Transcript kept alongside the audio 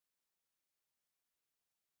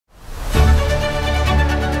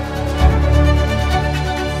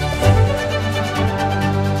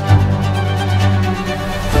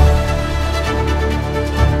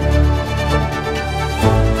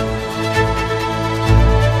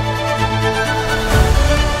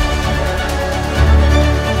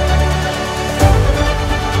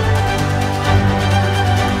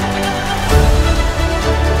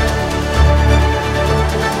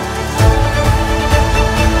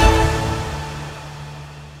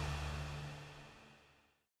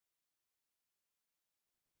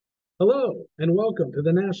Hello, and welcome to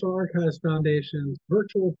the National Archives Foundation's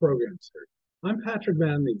virtual program series. I'm Patrick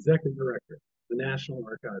Mann, the Executive Director of the National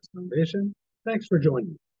Archives Foundation. Thanks for joining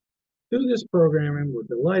me. Through this programming, we're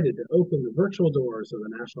delighted to open the virtual doors of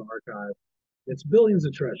the National Archive, its billions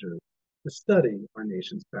of treasures, to study our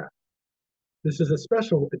nation's past. This is a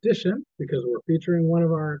special edition because we're featuring one of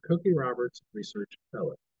our Cokie Roberts Research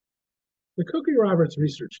Fellows. The Cokie Roberts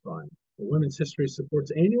Research Fund for Women's History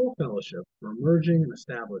supports annual fellowship for emerging and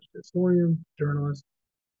established historians, journalists,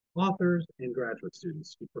 authors, and graduate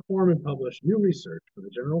students who perform and publish new research for the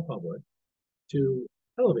general public to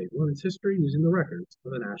elevate women's history using the records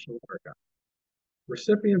of the National Archives.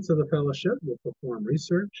 Recipients of the fellowship will perform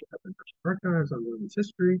research at the National Archives on women's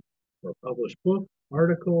history for a published book,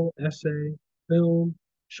 article, essay, film,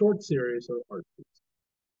 short series, or art piece.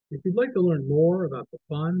 If you'd like to learn more about the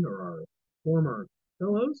fund or our former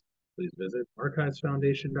fellows, please visit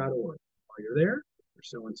archivesfoundation.org. While you're there, if you're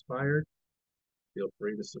so inspired, feel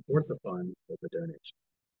free to support the fund with a donation.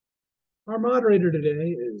 Our moderator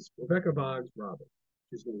today is Rebecca Boggs Roberts.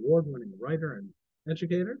 She's an award-winning writer and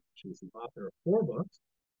educator. She's the author of 4 books.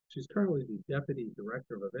 She's currently the Deputy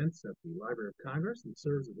Director of Events at the Library of Congress and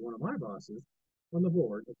serves as one of my bosses on the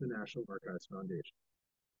board of the National Archives Foundation.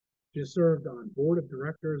 She has served on board of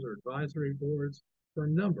directors or advisory boards for a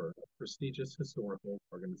number of prestigious historical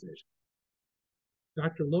organizations.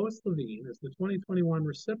 Dr. Lois Leveen is the 2021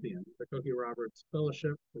 recipient of the Cokie Roberts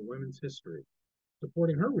Fellowship for Women's History,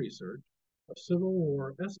 supporting her research of Civil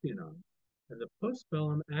War espionage and the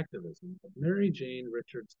postbellum activism of Mary Jane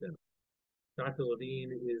Richards Denham. Dr.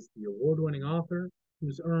 Leveen is the award-winning author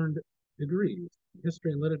who's earned degrees in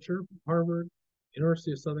history and literature from Harvard,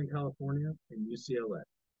 University of Southern California, and UCLA.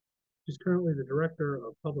 She's currently the Director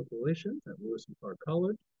of Public Relations at Lewis and Clark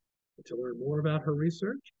College. And to learn more about her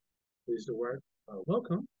research, please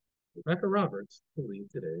welcome Rebecca Roberts to lead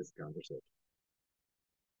today's conversation.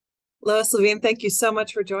 Lois Leveen, thank you so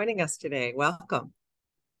much for joining us today. Welcome.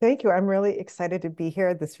 Thank you. I'm really excited to be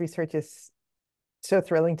here. This research is so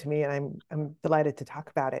thrilling to me, and I'm delighted to talk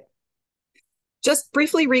about it. Just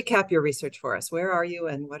briefly recap your research for us. Where are you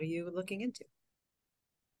and what are you looking into?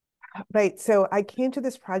 Right. So I came to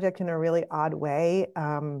this project in a really odd way.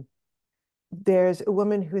 There's a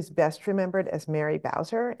woman who's best remembered as Mary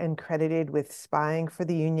Bowser and credited with spying for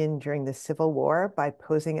the Union during the Civil War by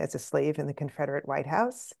posing as a slave in the Confederate White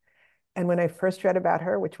House. And when I first read about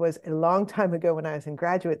her, which was a long time ago when I was in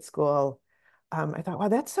graduate school, I thought, wow,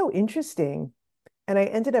 that's so interesting. And I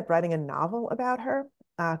ended up writing a novel about her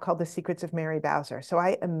called The Secrets of Mary Bowser. So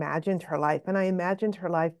I imagined her life, and I imagined her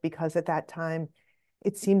life because at that time,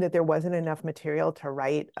 it seemed that there wasn't enough material to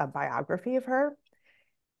write a biography of her.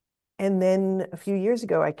 And then a few years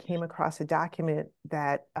ago, I came across a document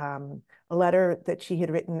that a letter that she had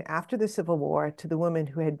written after the Civil War to the woman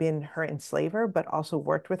who had been her enslaver, but also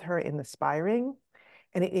worked with her in the spy ring.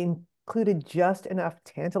 And it included just enough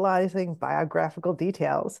tantalizing biographical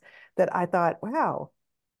details that I thought, wow,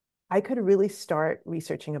 I could really start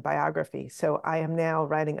researching a biography. So I am now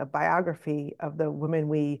writing a biography of the woman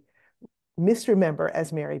we misremember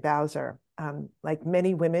as Mary Bowser. Like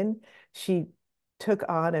many women, she took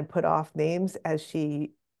on and put off names as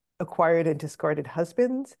she acquired and discarded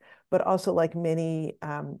husbands, but also like many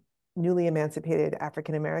newly emancipated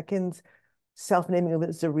African Americans, self-naming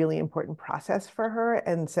was a really important process for her.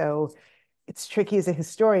 And so it's tricky as a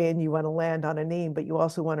historian, you want to land on a name, but you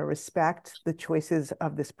also want to respect the choices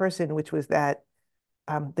of this person, which was that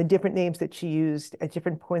the different names that she used at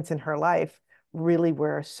different points in her life really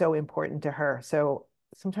were so important to her. So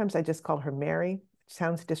sometimes I just call her Mary, which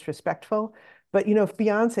sounds disrespectful, but you know, if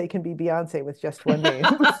Beyonce can be Beyonce with just one name.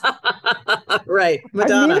 Right,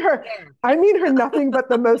 Madonna. I mean her nothing but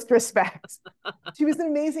the most respect. She was an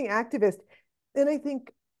amazing activist. And I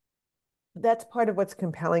think that's part of what's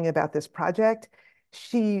compelling about this project.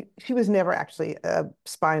 She was never actually a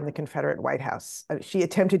spy in the Confederate White House. She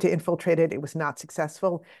attempted to infiltrate it. It was not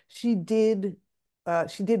successful. She did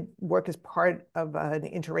work as part of an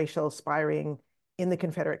interracial spy ring in the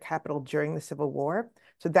Confederate capital during the Civil War.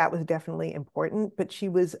 So that was definitely important. But she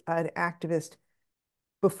was an activist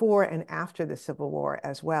before and after the Civil War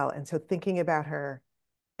as well. And so thinking about her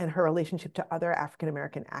and her relationship to other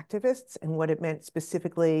African-American activists and what it meant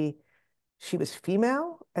specifically, she was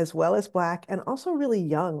female as well as Black and also really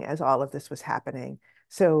young as all of this was happening.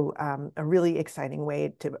 So a really exciting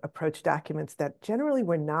way to approach documents that generally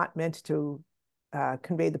were not meant to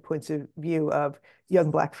convey the points of view of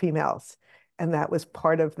young Black females. And that was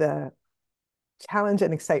part of the challenge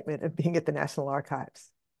and excitement of being at the National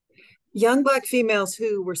Archives. Young Black females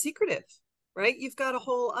who were secretive, right? You've got a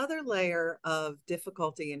whole other layer of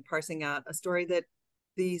difficulty in parsing out a story that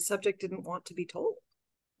the subject didn't want to be told.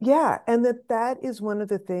 Yeah, and that is one of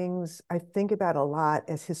the things I think about a lot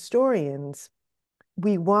as historians.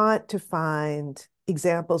 We want to find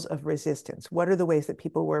examples of resistance. What are the ways that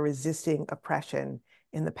people were resisting oppression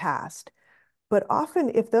in the past? But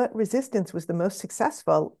often, if that resistance was the most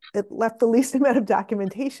successful, it left the least amount of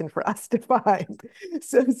documentation for us to find.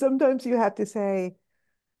 So sometimes you have to say,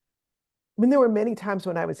 I mean, there were many times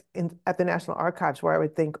when I was at the National Archives where I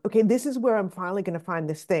would think, okay, this is where I'm finally going to find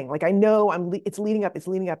this thing. Like I know it's leading up, it's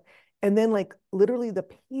leading up. And then like literally the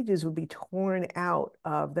pages would be torn out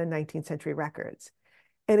of the 19th century records.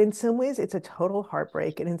 And in some ways it's a total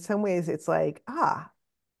heartbreak. And in some ways it's like,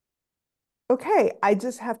 okay, I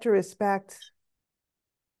just have to respect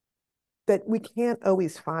that we can't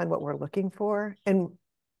always find what we're looking for. And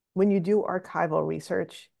when you do archival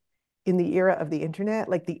research in the era of the internet,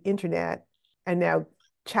 like the internet and now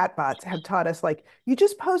chatbots have taught us, like, you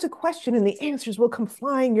just pose a question and the answers will come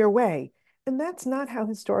flying your way. And that's not how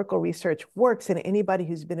historical research works. And anybody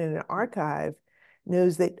who's been in an archive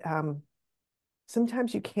knows that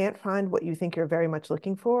sometimes you can't find what you think you're very much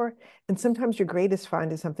looking for. And sometimes your greatest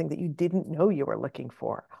find is something that you didn't know you were looking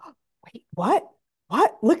for. Wait, what?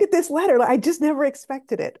 What? Look at this letter. I just never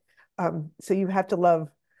expected it. So you have to love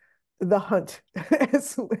the hunt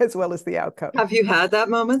as well as the outcome. Have you had that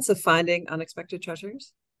moments of finding unexpected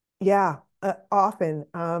treasures? Yeah, often.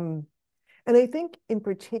 And I think in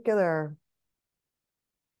particular,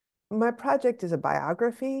 my project is a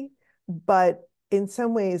biography, but in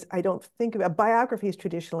some ways, I don't think about biographies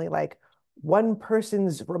traditionally like one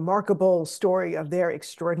person's remarkable story of their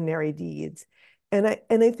extraordinary deeds. And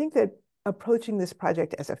I think that approaching this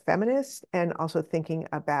project as a feminist and also thinking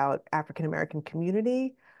about African American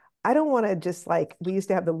community, I don't want to just like we used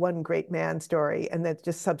to have the one great man story and then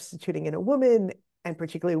just substituting in a woman and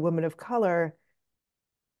particularly a woman of color.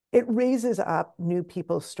 It raises up new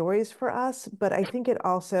people's stories for us, but I think it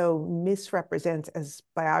also misrepresents, as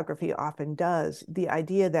biography often does, the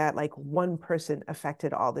idea that like one person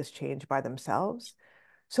affected all this change by themselves.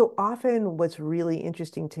 So often what's really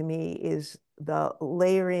interesting to me is the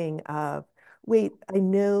layering of, wait, I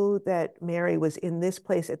know that Mary was in this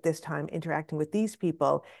place at this time interacting with these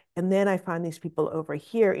people, and then I find these people over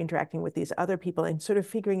here interacting with these other people and sort of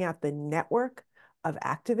figuring out the network of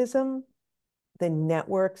activism, the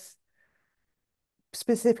networks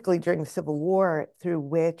specifically during the Civil War through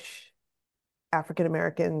which African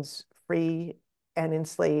Americans, free and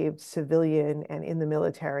enslaved, civilian and in the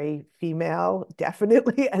military, female,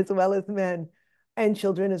 definitely, as well as men, and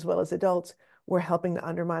children as well as adults, were helping to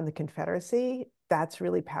undermine the Confederacy. That's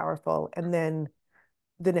really powerful. And then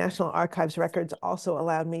the National Archives records also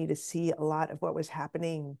allowed me to see a lot of what was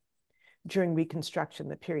happening during Reconstruction,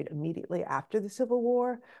 the period immediately after the Civil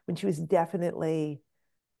War, when she was definitely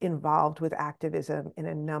involved with activism in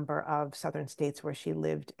a number of Southern states where she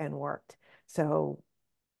lived and worked. So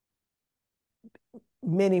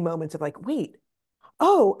many moments of like, wait,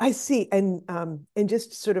 oh, I see. And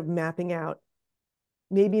just sort of mapping out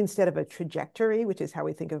maybe instead of a trajectory, which is how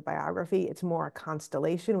we think of biography, it's more a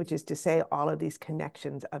constellation, which is to say all of these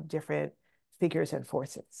connections of different figures and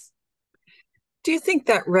forces. Do you think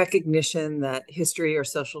that recognition that history or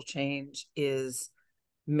social change is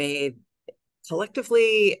made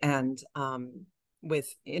collectively and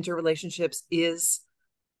with interrelationships is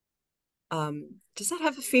does that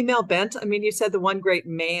have a female bent? I mean, you said the one great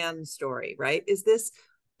man story, right? Is this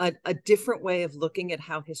a different way of looking at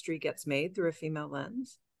how history gets made through a female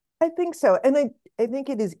lens? I think so. And I think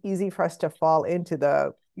it is easy for us to fall into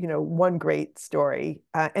the, one great story.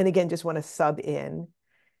 And again, just want to sub in.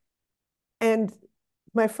 And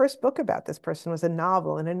my first book about this person was a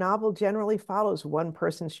novel, and a novel generally follows one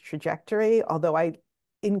person's trajectory, although I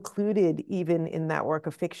included even in that work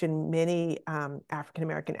of fiction many African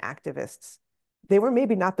American activists. They were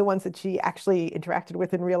maybe not the ones that she actually interacted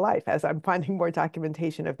with in real life, as I'm finding more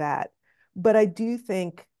documentation of that. But I do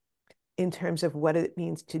think in terms of what it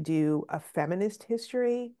means to do a feminist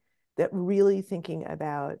history, that really thinking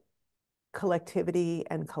about collectivity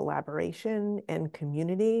and collaboration and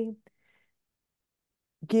community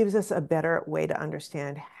gives us a better way to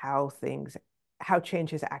understand how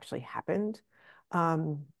change has actually happened.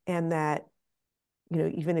 And that,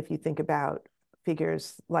 even if you think about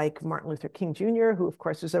figures like Martin Luther King Jr., who of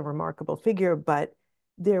course was a remarkable figure, but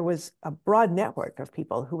there was a broad network of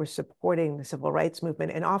people who were supporting the civil rights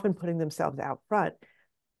movement and often putting themselves out front.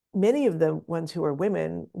 Many of the ones who are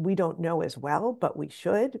women, we don't know as well, but we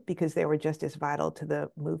should, because they were just as vital to the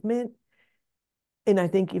movement. And I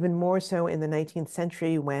think even more so in the 19th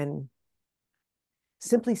century, when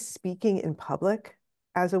simply speaking in public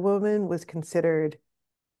as a woman was considered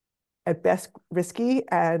at best risky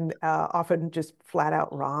and often just flat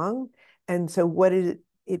out wrong. And so what did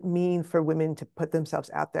it mean for women to put themselves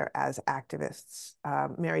out there as activists?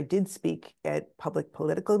 Mary did speak at public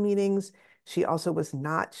political meetings. She also was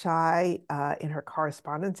not shy in her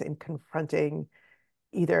correspondence in confronting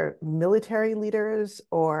either military leaders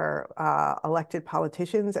or elected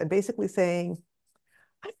politicians and basically saying,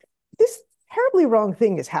 this terribly wrong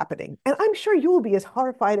thing is happening. And I'm sure you will be as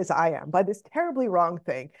horrified as I am by this terribly wrong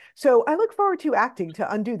thing. So I look forward to acting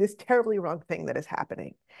to undo this terribly wrong thing that is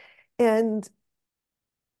happening. And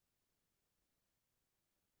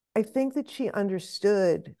I think that she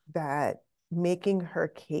understood that making her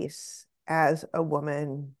case as a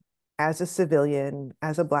woman, as a civilian,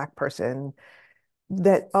 as a Black person,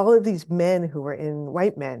 that all of these men who were in,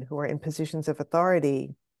 white men who were in positions of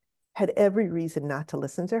authority, had every reason not to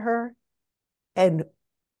listen to her. And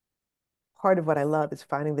part of what I love is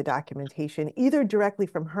finding the documentation, either directly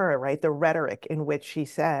from her, right? The rhetoric in which she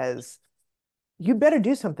says, you better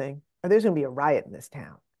do something or there's going to be a riot in this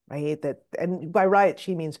town, right? That, and by riot,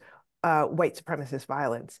 she means white supremacist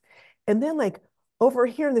violence. And then like over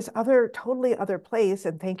here in this other, totally other place,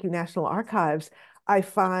 and thank you, National Archives, I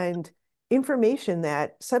find information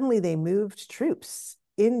that suddenly they moved troops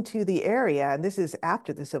into the area, and this is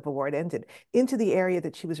after the Civil War had ended, into the area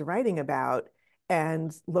that she was writing about.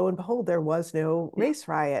 And lo and behold, there was no race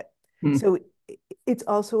riot. Mm. So it's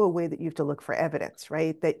also a way that you have to look for evidence,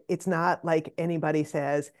 right? That it's not like anybody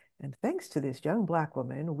says, and thanks to this young Black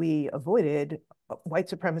woman, we avoided white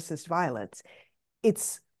supremacist violence.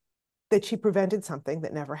 It's that she prevented something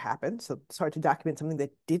that never happened. So it's hard to document something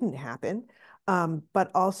that didn't happen,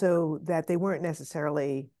 but also that they weren't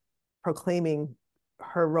necessarily proclaiming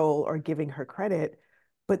her role or giving her credit,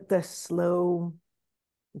 but there's a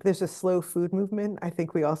slow food movement. I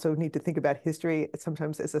think we also need to think about history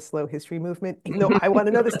sometimes as a slow history movement. No, I want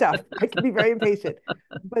to know the stuff. I can be very impatient.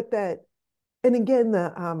 But that, and again,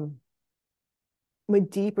 my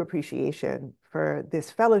deep appreciation for this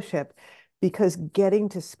fellowship, because getting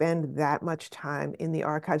to spend that much time in the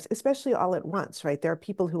archives, especially all at once, right? There are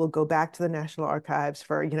people who will go back to the National Archives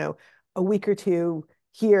for, a week or two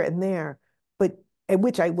here and there, but and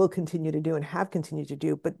which I will continue to do and have continued to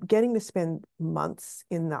do, but getting to spend months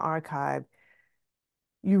in the archive,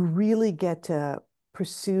 you really get to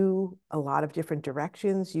pursue a lot of different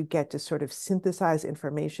directions. You get to sort of synthesize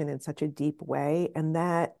information in such a deep way. And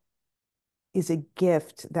that is a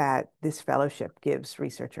gift that this fellowship gives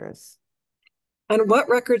researchers. And what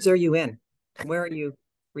records are you in? Where are you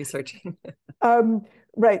researching?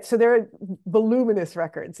 Right. So there are voluminous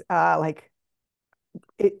records, like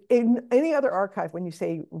in any other archive, when you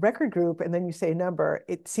say record group and then you say number,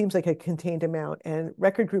 it seems like a contained amount. And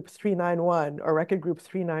record group 391 or record group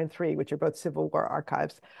 393, which are both Civil War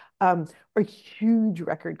archives, are huge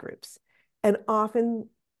record groups. And often,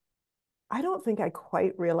 I don't think I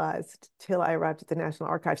quite realized till I arrived at the National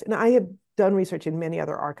Archives. And I have done research in many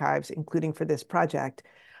other archives, including for this project,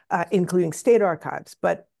 including state archives,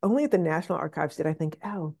 but only at the National Archives did I think,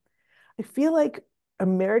 oh, I feel like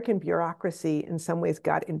American bureaucracy in some ways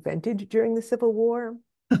got invented during the Civil War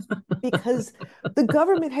because the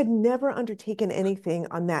government had never undertaken anything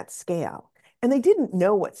on that scale. And they didn't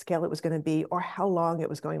know what scale it was going to be or how long it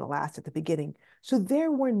was going to last at the beginning. So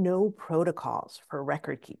there were no protocols for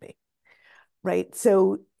record keeping, right?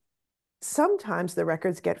 So sometimes the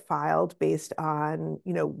records get filed based on,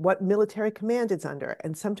 what military command it's under.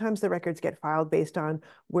 And sometimes the records get filed based on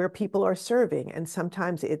where people are serving. And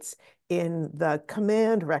sometimes it's in the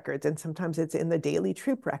command records, and sometimes it's in the daily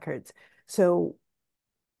troop records. So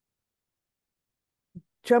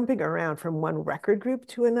jumping around from one record group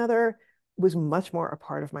to another was much more a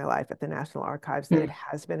part of my life at the National Archives than it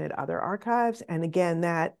has been at other archives. And again,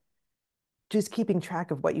 that just keeping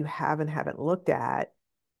track of what you have and haven't looked at,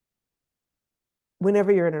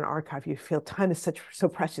 whenever you're in an archive, you feel time is so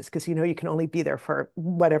precious because you can only be there for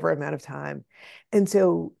whatever amount of time. And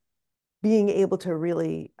so being able to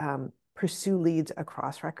really pursue leads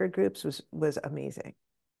across record groups was amazing.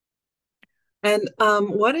 And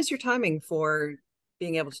what is your timing for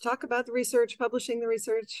being able to talk about the research, publishing the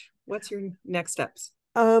research? What's your next steps?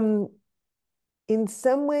 In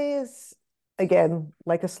some ways, again,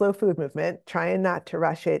 like a slow food movement, trying not to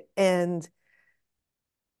rush it. And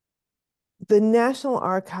the National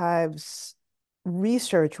Archives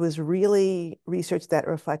research was really research that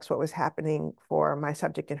reflects what was happening for my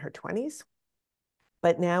subject in her 20s.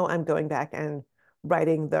 But now I'm going back and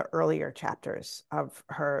writing the earlier chapters of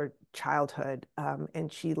her childhood.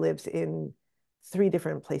 And she lives in 3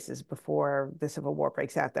 different places before the Civil War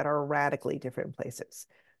breaks out that are radically different places.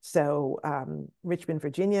 So Richmond,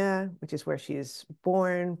 Virginia, which is where she's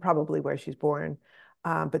born, probably where she's born,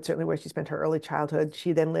 but certainly where she spent her early childhood.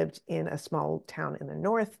 She then lived in a small town in the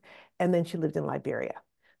north, and then she lived in Liberia.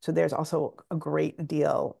 So there's also a great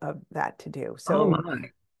deal of that to do. So Oh my.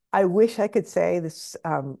 I wish I could say this,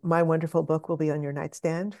 my wonderful book will be on your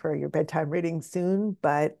nightstand for your bedtime reading soon,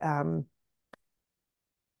 but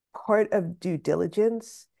part of due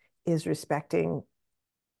diligence is respecting,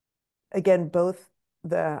 again, both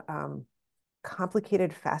the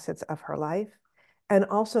complicated facets of her life and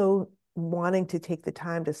also wanting to take the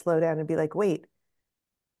time to slow down and be like, wait,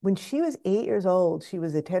 when she was 8 years old, she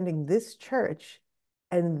was attending this church,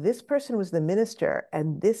 and this person was the minister,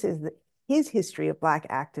 and this is his history of Black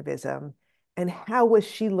activism. And how was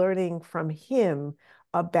she learning from him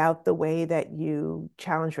about the way that you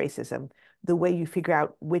challenge racism, the way you figure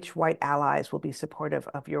out which white allies will be supportive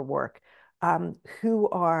of your work? Who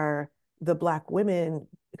are the Black women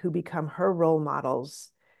who become her role models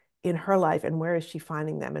in her life, and where is she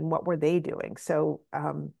finding them, and what were they doing? So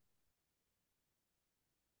I'm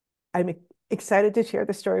excited to share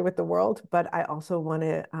the story with the world, but I also want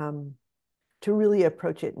to really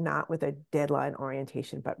approach it not with a deadline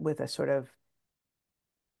orientation, but with a sort of,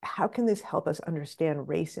 how can this help us understand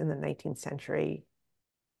race in the 19th century,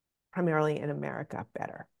 primarily in America,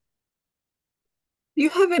 better? Do you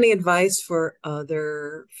have any advice for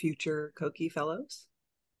other future Kochi fellows?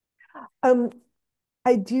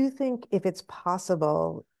 I do think if it's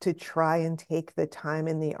possible to try and take the time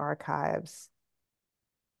in the archives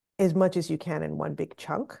as much as you can in one big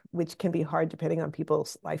chunk, which can be hard depending on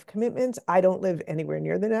people's life commitments. I don't live anywhere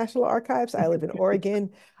near the National Archives. I live in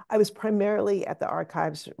Oregon. I was primarily at the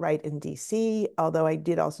archives right in DC, although I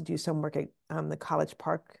did also do some work at the College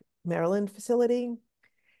Park, Maryland facility.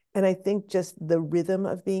 And I think just the rhythm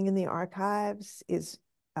of being in the archives is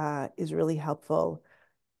really helpful.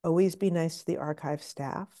 Always be nice to the archive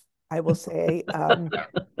staff. I will say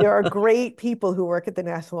there are great people who work at the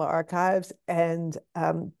National Archives, and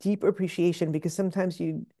deep appreciation, because sometimes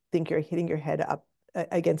you think you're hitting your head up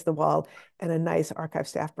against the wall, and a nice archive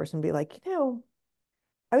staff person will be like,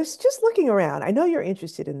 I was just looking around. I know you're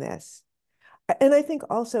interested in this. And I think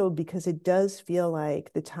also because it does feel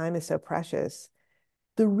like the time is so precious,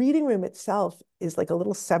 the reading room itself is like a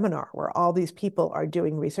little seminar where all these people are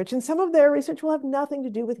doing research, and some of their research will have nothing to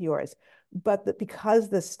do with yours. But because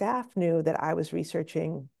the staff knew that I was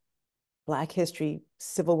researching Black history,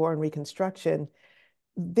 Civil War, and Reconstruction,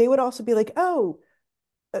 they would also be like, oh,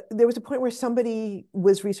 there was a point where somebody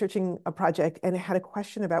was researching a project and had a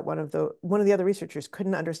question about one of the other researchers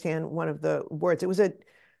couldn't understand one of the words. It was a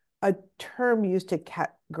term used to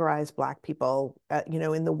categorize Black people,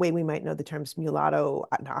 in the way we might know the terms mulatto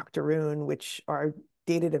and octoroon, which are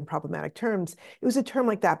dated and problematic terms. It was a term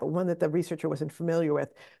like that, but one that the researcher wasn't familiar with.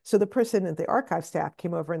 So the person at the archive staff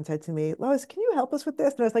came over and said to me, Lois, can you help us with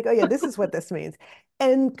this? And I was like, oh yeah, this is what this means.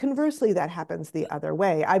 And conversely, that happens the other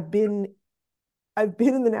way. I've been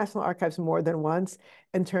in the National Archives more than once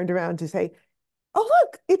and turned around to say, oh,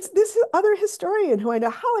 look, it's this other historian who I know.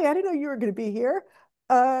 Holly, I didn't know you were going to be here.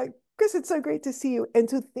 Chris, it's so great to see you. And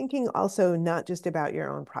so thinking also not just about your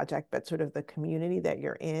own project, but sort of the community that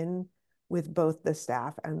you're in with both the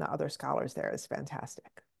staff and the other scholars there is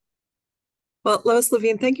fantastic. Well, Lois,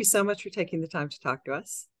 Leveen, thank you so much for taking the time to talk to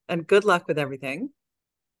us, and good luck with everything.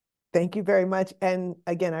 Thank you very much. And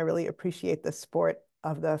again, I really appreciate the support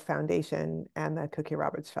of the foundation and the Cookie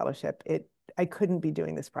Roberts Fellowship. I couldn't be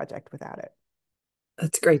doing this project without it.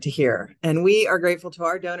 That's great to hear. And we are grateful to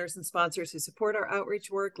our donors and sponsors who support our outreach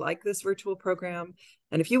work, like this virtual program.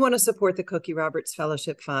 And if you want to support the Cookie Roberts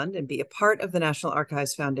Fellowship Fund and be a part of the National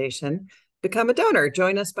Archives Foundation, become a donor.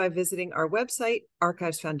 Join us by visiting our website,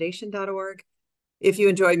 archivesfoundation.org. If you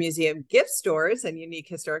enjoy museum gift stores and unique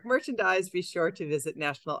historic merchandise, be sure to visit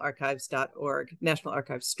nationalarchives.org,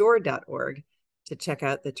 nationalarchivesstore.org, to check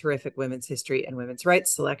out the terrific women's history and women's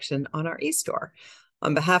rights selection on our e-store.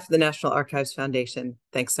 On behalf of the National Archives Foundation,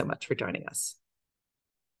 thanks so much for joining us.